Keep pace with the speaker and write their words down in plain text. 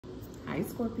Hi,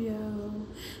 Scorpio.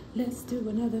 Let's do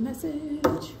another message.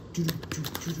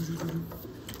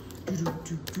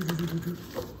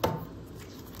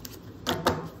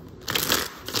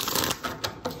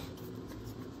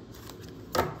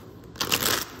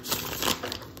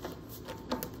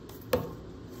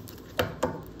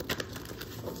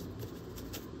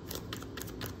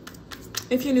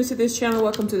 If you're new to this channel,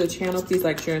 welcome to the channel. Please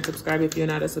like, share, and subscribe if you're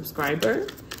not a subscriber.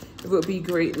 It would be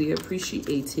greatly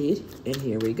appreciated. And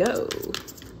here we go.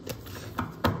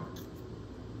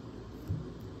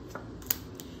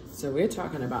 So we're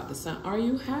talking about the sun. Are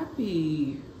you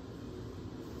happy?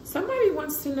 Somebody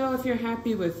wants to know if you're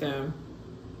happy with them.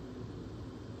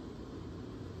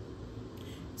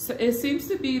 So it seems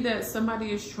to be that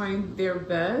somebody is trying their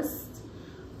best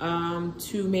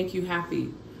to make you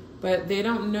happy, but they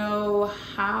don't know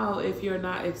how if you're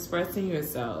not expressing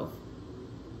yourself.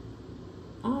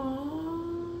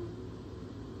 Aww.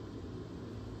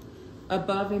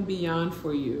 Above and beyond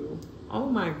for you. Oh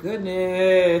my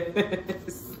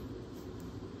goodness.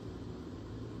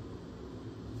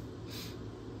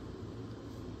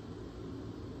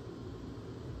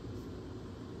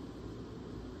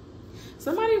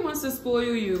 Somebody wants to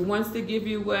spoil you, wants to give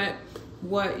you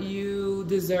what you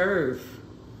deserve.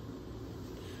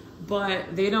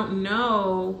 But they don't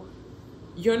know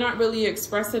you're not really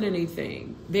expressing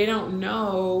anything. They don't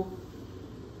know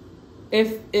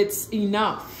if it's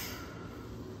enough,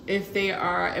 if they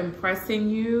are impressing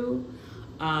you,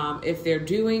 if they're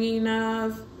doing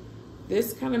enough.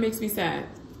 This kind of makes me sad.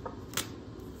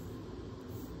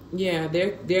 Yeah,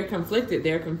 they're conflicted.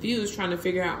 They're confused, trying to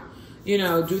figure out, you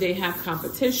know, do they have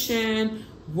competition?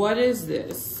 What is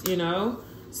this? You know,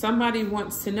 somebody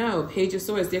wants to know. Page of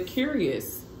Swords, they're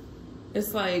curious.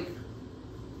 It's like,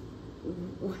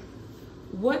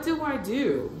 what do I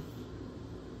do?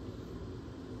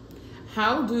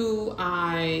 How do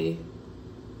I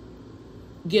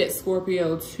get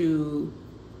Scorpio to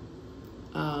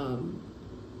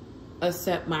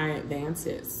accept my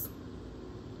advances?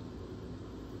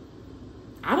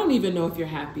 I don't even know if you're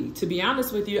happy. To be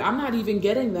honest with you, I'm not even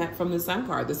getting that from the Sun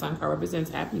card. The Sun card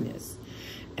represents happiness.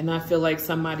 And I feel like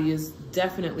somebody is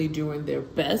definitely doing their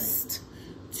best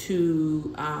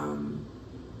to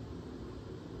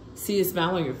see a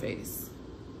smile on your face,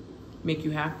 make you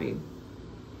happy.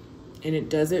 And it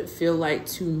doesn't feel like,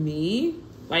 to me,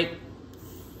 like,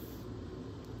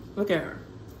 look at her.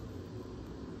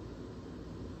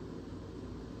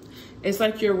 It's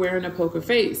like you're wearing a poker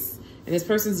face. And this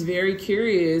person's very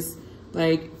curious,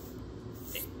 like,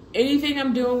 anything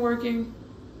I'm doing working?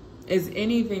 Is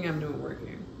anything I'm doing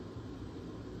working?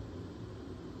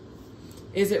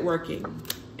 Is it working?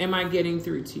 Am I getting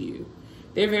through to you?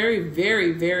 They're very,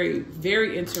 very, very,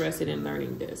 very interested in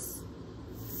learning this.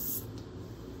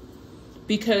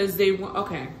 Because they want,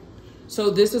 okay, so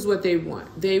this is what they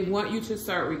want. They want you to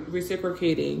start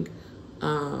reciprocating,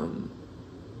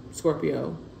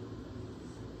 Scorpio.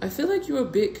 I feel like you're a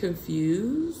bit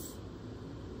confused.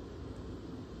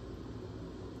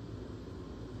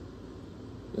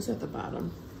 What's at the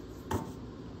bottom?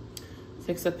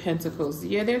 Six of Pentacles.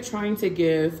 Yeah, they're trying to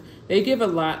give. They give a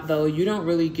lot, though. You don't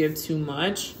really give too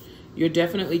much. You're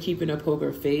definitely keeping a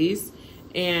poker face.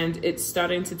 And it's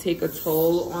starting to take a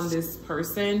toll on this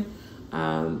person.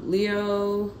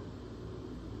 Leo.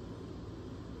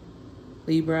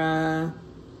 Libra.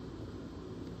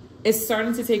 It's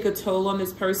starting to take a toll on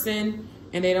this person,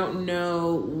 and they don't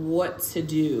know what to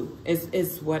do,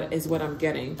 is what I'm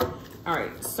getting. All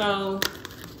right, so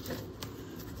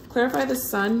clarify the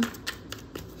Sun.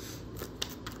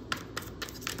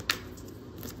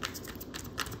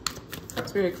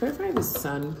 Spirit, clarify the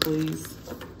Sun, please.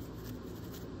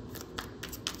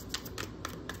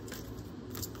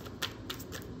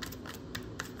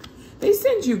 They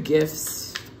send you gifts.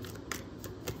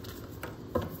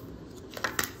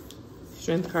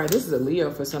 Strength card. This is a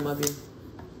Leo for some of you.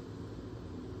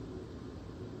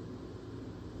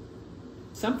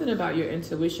 Something about your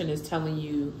intuition is telling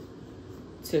you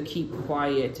to keep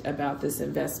quiet about this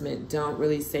investment. Don't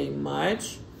really say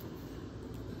much.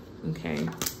 Okay.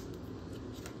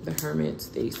 The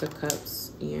Hermit, the Ace of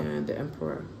Cups, and the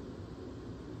Emperor.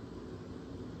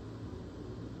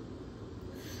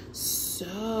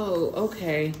 So,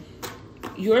 okay.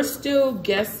 You're still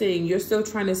guessing. You're still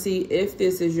trying to see if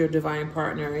this is your divine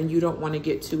partner, and you don't want to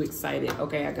get too excited.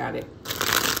 Okay, I got it.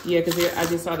 Yeah, because I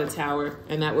just saw the Tower,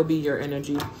 and that would be your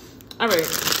energy. All right.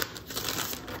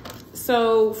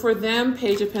 So for them,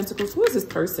 Page of Pentacles. Who is this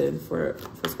person for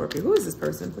Scorpio? Who is this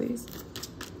person, please?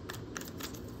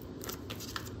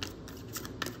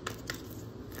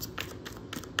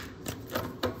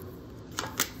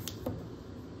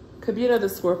 Could be another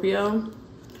Scorpio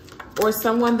or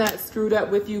someone that screwed up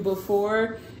with you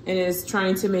before and is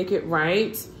trying to make it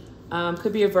right.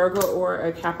 Could be a Virgo or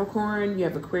a Capricorn. You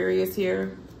have Aquarius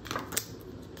here.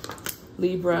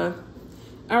 Libra.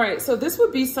 All right, so this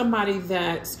would be somebody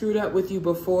that screwed up with you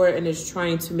before and is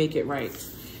trying to make it right.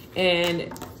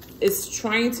 And is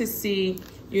trying to see,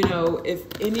 you know, if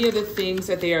any of the things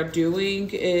that they are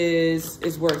doing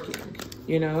is working,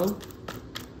 you know?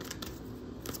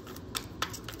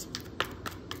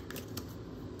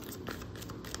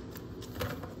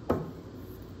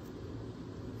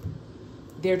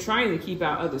 They're trying to keep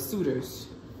out other suitors.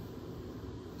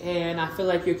 And I feel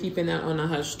like you're keeping that on a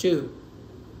hush too.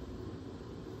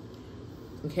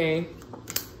 Okay?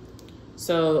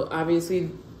 So obviously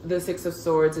the Six of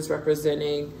Swords is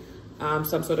representing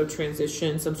some sort of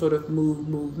transition, some sort of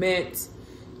movement,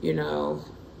 you know.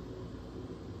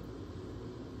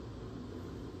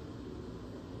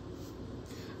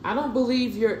 I don't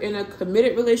believe you're in a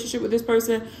committed relationship with this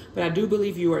person, but I do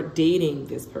believe you are dating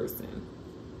this person.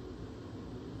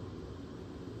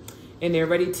 And they're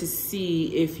ready to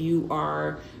see if you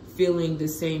are feeling the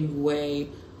same way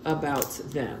about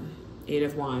them. Eight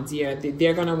of Wands. Yeah,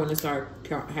 they're going to want to start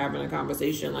having a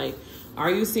conversation like,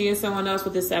 are you seeing someone else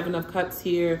with the Seven of Cups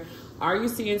here? Are you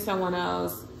seeing someone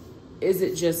else? Is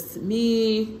it just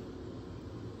me?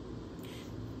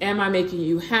 Am I making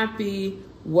you happy?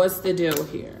 What's the deal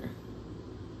here?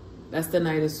 That's the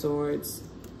Knight of Swords.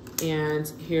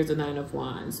 And here's the Nine of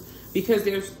Wands. Because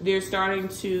they're starting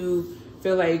to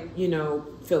feel like, you know,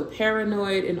 feel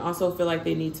paranoid and also feel like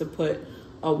they need to put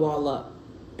a wall up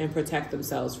and protect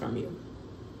themselves from you.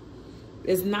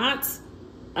 It's not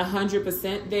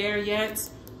 100% there yet,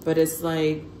 but it's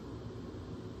like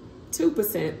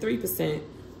 2%, 3%,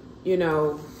 you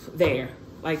know, there.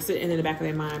 Like sitting in the back of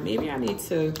their mind. Maybe I need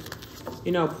to,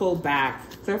 you know, pull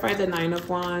back. Clarify the Nine of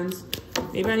Wands.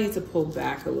 Maybe I need to pull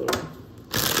back a little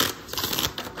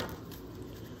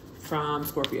from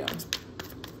Scorpio.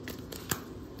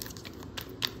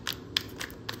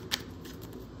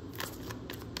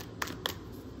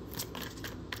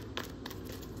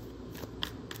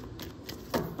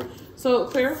 So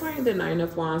clarifying the Nine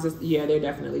of Wands is, yeah, they're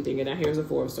definitely thinking that. Here's a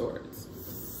Four of Swords.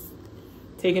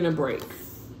 Taking a break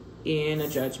and a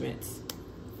Judgment.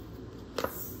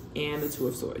 And the Two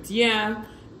of Swords. Yeah,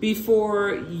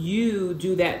 before you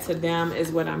do that to them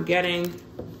is what I'm getting.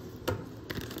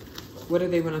 What do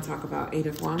they want to talk about? Eight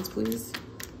of Wands, please.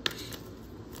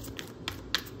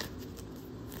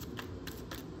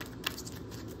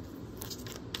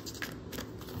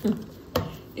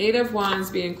 Eight of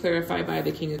Wands being clarified by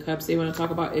the King of Cups. They want to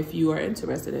talk about if you are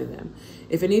interested in them.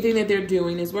 If anything that they're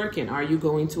doing is working, are you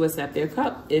going to accept their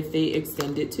cup if they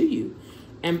extend it to you?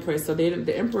 Empress. So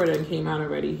the Emperor done came out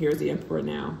already. Here's the Emperor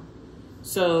now.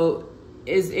 So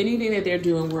is anything that they're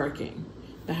doing working?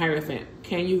 The Hierophant.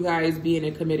 Can you guys be in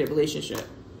a committed relationship?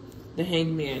 The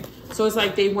Hangman. So it's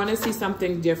like they want to see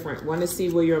something different. Want to see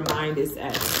where your mind is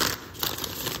at.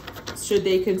 Should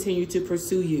they continue to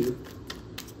pursue you?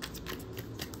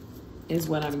 Is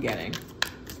what I'm getting.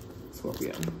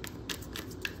 Scorpio.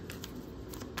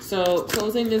 So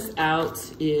closing this out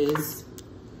is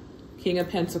King of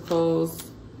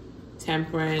Pentacles,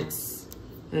 Temperance,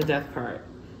 and the Death card.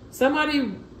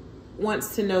 Somebody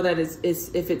wants to know that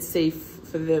if it's safe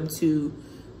for them to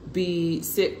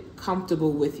sit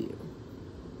comfortable with you.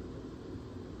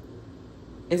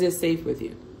 Is it safe with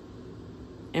you?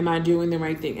 Am I doing the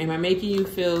right thing? Am I making you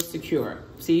feel secure?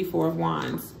 See, Four of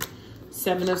Wands.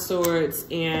 Seven of Swords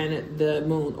and the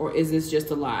Moon, or is this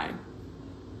just a lie?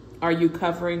 Are you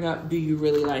covering up? Do you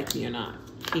really like me or not?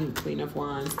 Queen of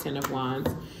Wands, Ten of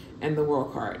Wands, and the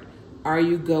World card. Are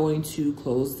you going to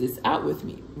close this out with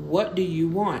me? What do you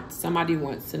want? Somebody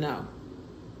wants to know.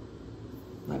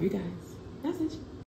 Love you guys. Message.